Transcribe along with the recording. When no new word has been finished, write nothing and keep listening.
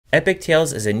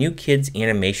Epictails is a new kids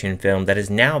animation film that is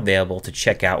now available to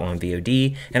check out on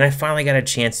VOD, and I finally got a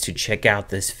chance to check out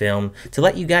this film to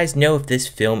let you guys know if this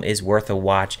film is worth a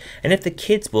watch and if the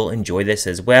kids will enjoy this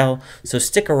as well. So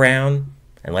stick around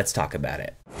and let's talk about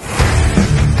it.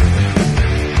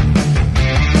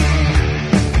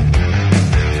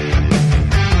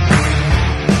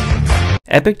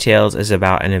 Epictails is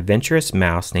about an adventurous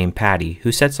mouse named Patty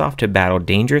who sets off to battle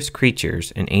dangerous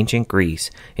creatures in ancient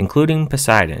Greece, including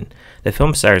Poseidon. The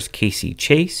film stars Kaycie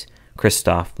Chase,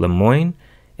 Christophe Lemoine,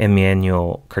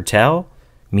 Emmanuel Curtil,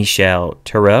 Michel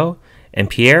Tureau, and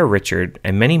Pierre Richard,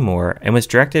 and many more, and was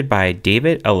directed by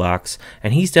David Alaux,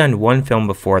 and he's done one film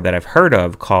before that I've heard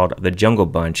of called The Jungle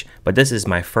Bunch, but this is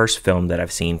my first film that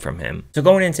I've seen from him. So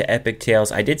going into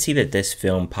Epictails, I did see that this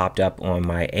film popped up on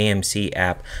my AMC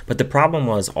app, but the problem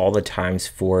was all the times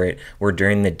for it were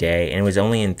during the day, and it was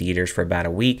only in theaters for about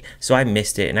a week, so I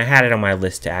missed it, and I had it on my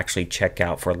list to actually check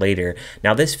out for later.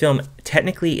 Now this film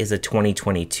technically is a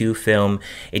 2022 film.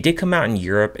 It did come out in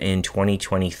Europe in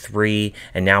 2023,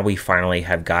 and now we finally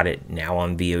have got it now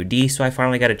on VOD, so I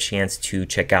finally got a chance to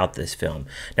check out this film.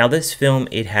 Now this film,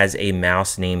 it has a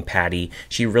mouse named Patty.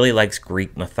 She really likes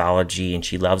Greek mythology and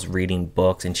she loves reading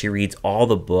books, and she reads all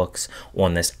the books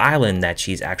on this island that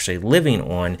she's actually living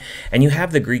on. And you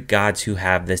have the Greek gods who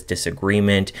have this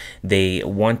disagreement. They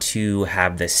want to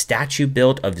have this statue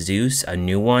built of Zeus, a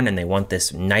new one, and they want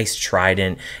this nice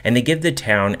trident, and they give the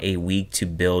town a week to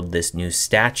build this new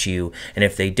statue, and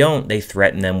if they don't, they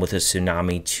threaten them with a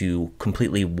tsunami to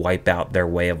completely wipe out their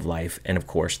way of life and of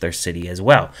course their city as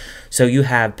well. So you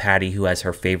have Patty, who has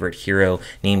her favorite hero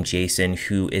named Jason,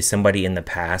 who is somebody in the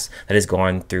past that has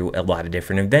gone through a lot of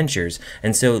different adventures,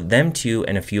 and so them two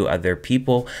and a few other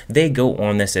people, they go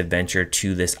on this adventure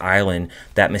to this island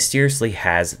that mysteriously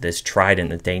has this trident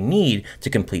that they need to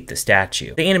complete the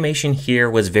statue. The animation here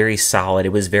was very solid. It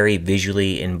was very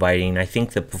visually inviting. I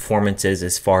think the performances,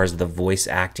 as far as the voice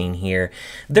acting here,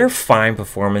 they're fine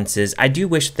performances. I do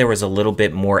wish there was a little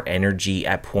bit more energy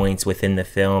at points within the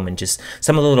film, and just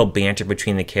some of the little banter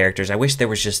between the characters. I wish there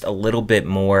was just a little bit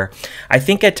more. I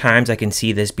think at times I can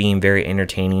see this being very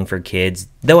entertaining for kids,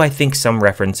 though I think some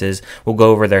references will go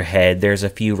over their head. There's a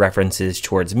few references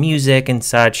towards music and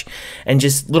such, and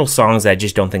just little songs that I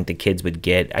just don't think the kids would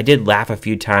get. I did laugh a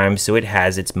few times, so it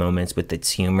has its moments with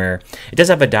its humor. It does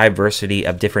have a diversity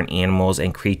of different animals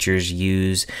and creatures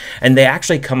used, and they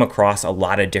actually come across a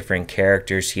lot of different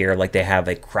characters here. Like they have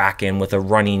a kraken with a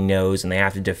running nose, and they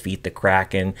have to defeat the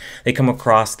kraken. They come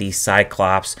across the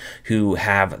cyclops, who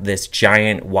have this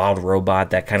giant wild robot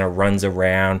that kind of runs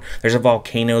around. There's a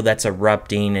volcano that's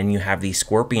erupting, and you have these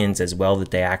scorpions as well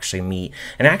that they actually meet.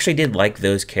 And I actually did like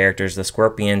those characters. The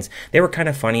scorpions, they were kind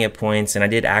of funny at points, and I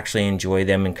did actually enjoy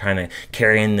them and kind of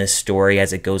carrying this story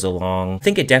as it goes along. I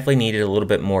think it definitely needed a little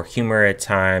bit more humor at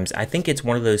times. I think it's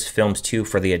one of those films too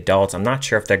for the adults. I'm not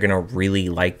sure if they're going to really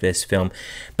like this film,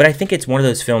 but I think it's one of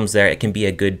those films that it can be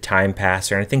a good time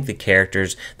passer, and I think the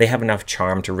characters, they have enough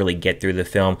charm to really get through the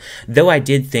film. Though I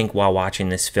did think while watching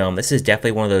this film, this is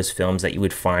definitely one of those films that you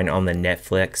would find on the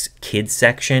Netflix kids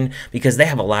section, because they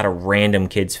have a lot of random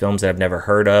kids films that I've never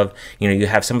heard of. You know, you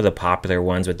have some of the popular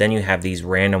ones, but then you have these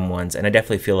random ones, and I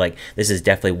definitely feel like this is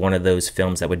definitely one of those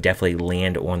films that would definitely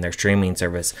land on their streaming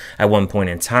service at one point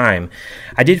in time.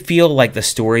 I did feel like the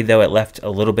story, though, it left a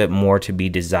little bit more to be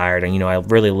desired, and you know, I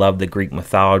really love the Greek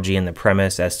mythology and the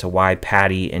premise as to why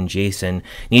Patty and Jason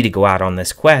need to go out on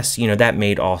this quest. You know, that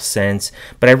made all sense,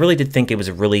 but I really did think it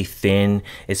was really thin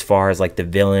as far as like the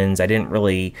villains. I didn't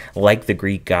really like the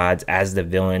Greek gods as the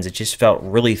villains. It just felt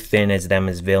really thin as them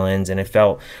as villains, and it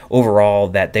felt overall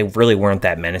that they really weren't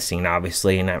that menacing,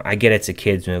 obviously, and I get it's a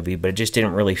kids movie, but it just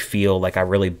didn't really feel like I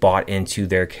really bought into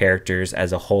their characters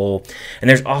as a whole. And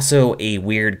there's also a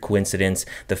weird coincidence,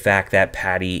 the fact that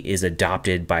Patty is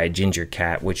adopted by a ginger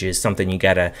cat, which is something you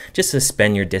gotta just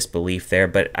suspend your disbelief there,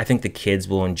 but I think the kids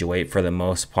will enjoy it for the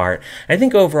most part. I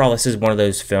think overall this is one of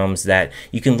those films that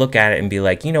you can look at it and be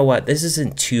like, you know what, this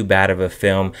isn't too bad of a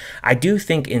film. I do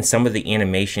think in some of the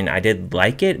animation I did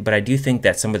like it, but I do think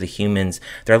that some of the humans,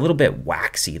 they're a little bit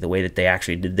waxy, the way that they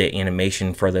actually did the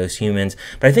animation for those humans.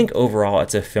 But I think overall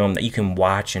it's a film that you can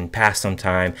watch and pass some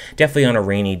time, definitely on a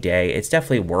rainy day. It's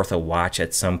definitely worth a watch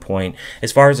at some point.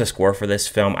 As far as a score for this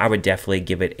film, I would definitely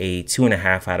give it a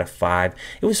 2.5 out of 5.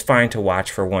 It was fine to watch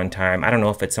watch for one time. I don't know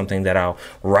if it's something that I'll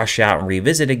rush out and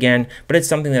revisit again, but it's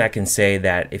something that I can say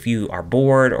that if you are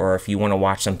bored, or if you want to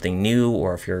watch something new,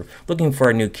 or if you're looking for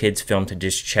a new kids film to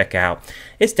just check out,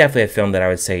 it's definitely a film that I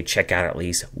would say check out at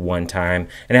least one time,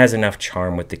 and it has enough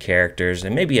charm with the characters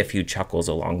and maybe a few chuckles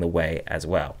along the way as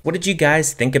well. What did you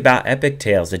guys think about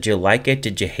epictails? Did you like it?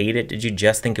 Did you hate it? Did you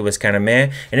just think it was kind of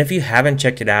meh? And if you haven't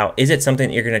checked it out, is it something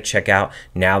that you're going to check out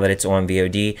now that it's on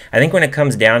VOD? I think when it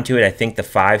comes down to it, I think the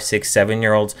 5, 6,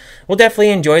 7-year-olds will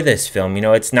definitely enjoy this film. You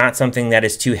know, it's not something that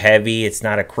is too heavy. It's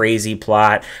not a crazy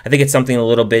plot. I think it's something a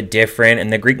little bit different,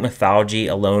 and the Greek mythology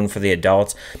alone for the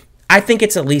adults, I think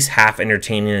it's at least half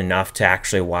entertaining enough to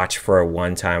actually watch for a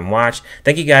one-time watch.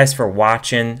 Thank you guys for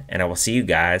watching, and I will see you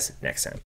guys next time.